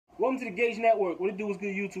Welcome to the Gauge Network. What it do is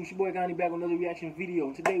good, YouTube. It's your boy Gandhi back with another reaction video.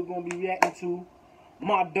 And today we're gonna be reacting to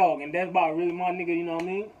My Dog, and that's about really my nigga. You know what I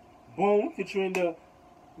mean? Boom, featuring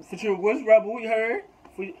Wizz Rebel. You heard?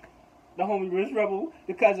 For the homie Wizz Rebel,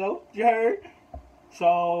 the cuzzo. You heard?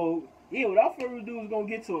 So yeah, without further ado, we're gonna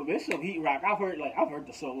get to it. It's some heat rock. I've heard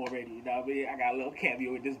the song already. You know what I mean? I got a little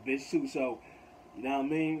cameo with this bitch too. So you know what I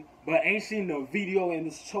mean? But ain't seen the video in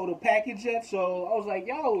this total package yet, so I was like,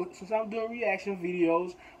 yo, since I'm doing reaction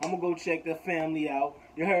videos, I'm gonna go check the family out.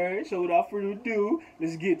 You heard? So without further ado,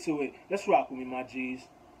 let's get to it. Let's rock with me, my G's.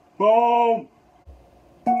 Boom!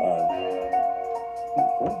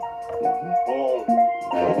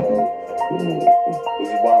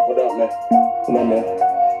 Wizzy Bob, what up, man? What up, man?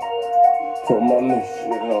 For my niece,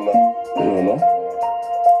 you don't know.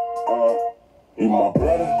 You my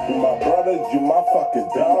brother, you my fucking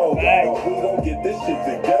dog. If we don't get this shit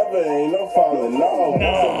together, ain't no falling off.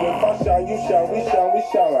 So if I shine, you shine, we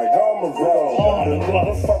shine like armor roll. If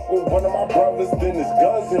I fuck with one of my brothers, then it's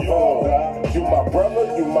guns involved. You my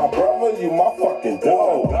brother, you my fucking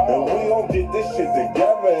dog. And we don't get this shit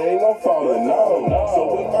together, ain't no falling off.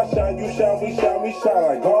 So if I shine, you shine, we shine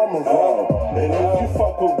like armor roll. And if you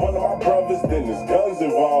fuck with one of my brothers, then it's guns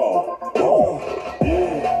involved.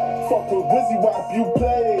 Yeah. Fuck with Wizzy Wop, you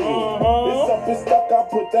play. It's up and stuck, I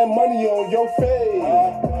put that money on your face.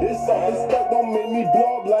 It's up and stuck, don't make me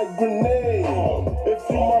blow up like grenade. If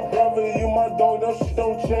you my brother, you my dog, that shit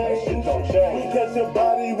don't change. We catch your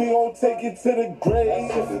body, we gon' take it to the grave.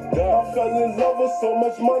 I fell in love with so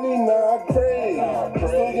much money, now I crave.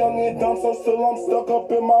 Still young and dumb, so still I'm stuck up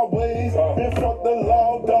in my ways. And fuck the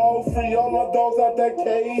law, dog, free all my dogs out that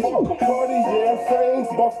cage. Cartier frames,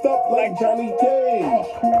 buffed up like Johnny Cage.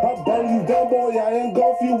 I burn you down, boy, I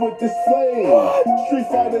engulf you with this flame. Street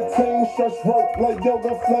Fighter team, stretch work like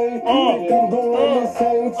yoga flame. Think I'm going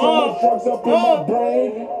insane, too much drugs up in my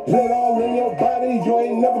brain. Let all in your body, you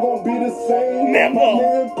ain't never gonna be the same. My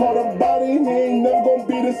nigga caught a body, he ain't never gonna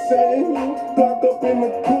be the same. Blocked up in the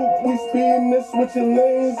coupe, we speeding and switching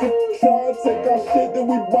lanes. If you try to take our shit, then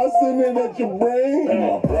we busting it at your brain.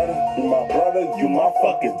 You my brother, you my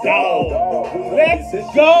fucking dog. Let's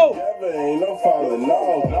go! Ain't no falling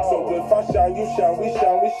off. So if I shine, you shine, we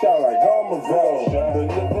shine like armor roll. But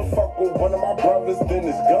if I fuck with one of my brothers, then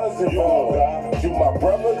it's guns involved. You my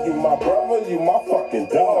brother, you my fucking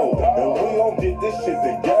dog. And we gon' get this shit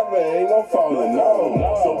together, ain't no falling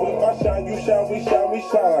off. So if I shine, you shine, we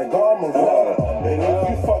shine like armor roll. And if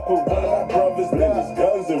you fuck with one of my brothers, then it's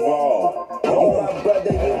guns involved. You my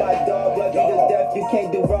brother, you my dog, love you to death, you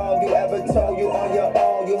can't do wrong. You ever told you on your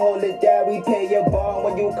own, you hold it down, we pay your bond.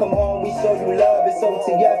 When you come home, we show you love, it's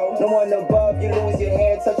OTF. No one above, you lose your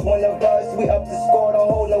hand, touch one of us. We up the score, don't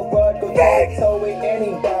hold no grudge, go toe with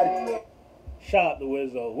anybody. Shout out to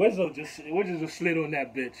Wizzo. Wizzo just slid on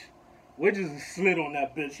that bitch. Wizzo just slid on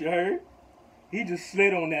that bitch, you heard? He just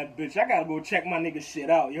slid on that bitch. I gotta go check my nigga shit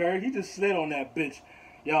out, you heard? He just slid on that bitch.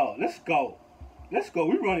 Yo, let's go. Let's go.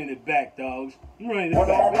 We running it back, dogs. We running it back.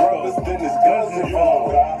 One of my brothers, then it's guns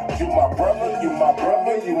involved. You my brother, you my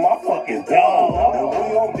fucking dog. And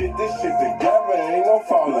we gon' get this shit together, ain't no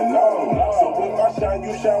falling off. So if I shine,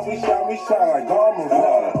 you shine, we shine like armor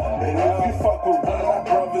roll. And if you fuck with one of my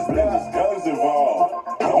brothers, then it's guns involved.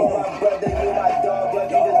 You my brother, you my dog,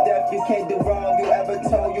 love you to death, you can't do wrong. You ever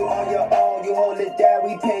told you on your own, you hold it down,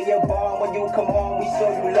 we pay your bond. When you come home, we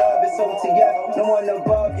show you love, it's OTF. No one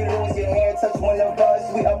above, you lose your hand, touch one of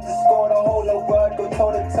us. We up the score, don't hold no grudge, go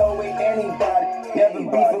toe to toe with anybody. Never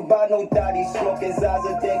beef about no thotty, smoking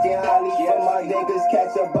Zaza, thinking highly. For my niggas,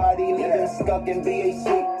 catch a body, leave them skunk and be a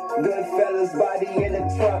sweet. Good fellas, body in the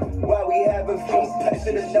trunk, while we have a feast. I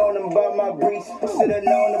should've known him by my breach, should've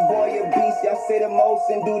known the boy a beast. Y'all say the most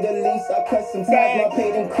and do the least. I cut some ties, my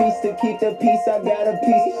paid increase to keep the peace. I got a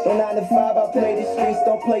piece. On 9 to 5, I play the streets.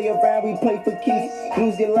 Don't play around, we play for keeps.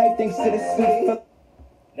 Lose your life thanks to the sweet.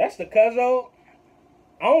 That's the cuzzo.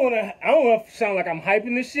 I don't wanna sound like I'm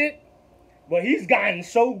hyping this shit, but he's gotten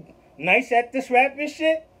so nice at this rapping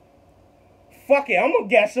shit. Fuck it, I'm gonna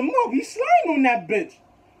gas him up. He's sliding on that bitch.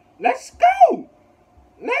 Let's go.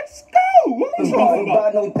 Let's go. What we talking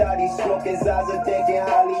about? No thotty, smoking Zaza, thinking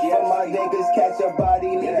highly. For my niggas, catch a body,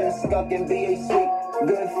 leave them skunk and be a sweet.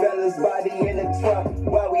 Good fellas, body in the trunk,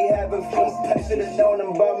 while we have a feast. I should've known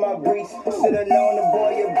him by my breach, should've known the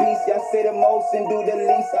boy a beast. Y'all say the most and do the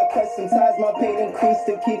least. I cut some ties, my paid increase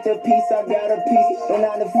to keep the peace. I got a piece. On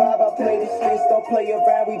 9 to 5, I play the streets. Don't play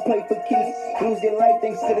around, we play for keeps. Lose your life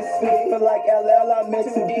thanks to the sweet. Feel like LL, I meant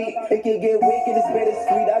to deep. It can get wicked, it's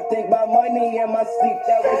bittersweet. I think about money and my sleep.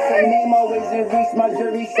 That was for me, I'm always in reach. My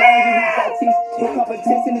jury signs, you reach, I teach. The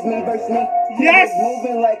competition is me versus me. Yes!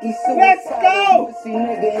 Moving like he's Let's go! pussy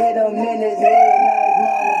nigga hit him in his head.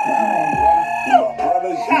 Now his mama crying. My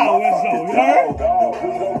brothers, you How my is fucking so, you heard? dog. We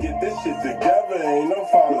gon' get this shit together, ain't no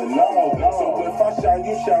falling off. So if I shine,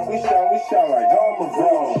 you shine, we shine like armor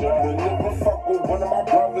wrong. The nigga fuck with one of my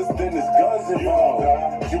brothers, then it's guns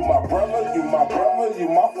involved. You my brother, you my brother, you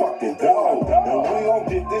my fucking dog. And we gon'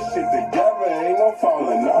 get this shit together, ain't no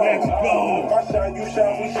falling off. Let's go. If I shine, you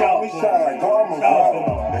shine, we shine like armor wrong.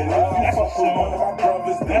 And if you fuck with one of my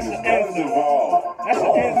brothers, then That's it's an guns anthem. involved. That's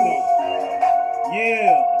an anthem.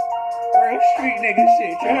 Yeah. Real street nigga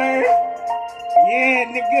shit, you heard? Yeah,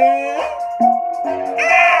 nigga.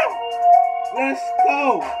 Ah! Let's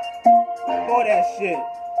go. For that shit.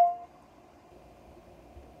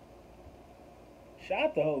 Shout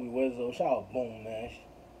out to Holy Wizzo. Shout out Boom, man.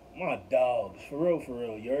 My dogs. For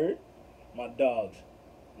real, you heard? My dogs.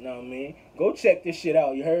 You know what I mean? Go check this shit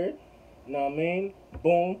out, you heard? You know what I mean?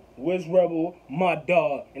 Boom, Wiz Rebel, my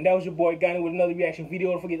dog. And that was your boy Ghani with another reaction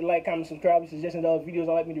video. Don't forget to like, comment, subscribe, suggesting other videos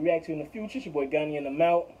I'd like me to react to in the future. It's your boy Ghani and I'm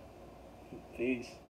out. Peace.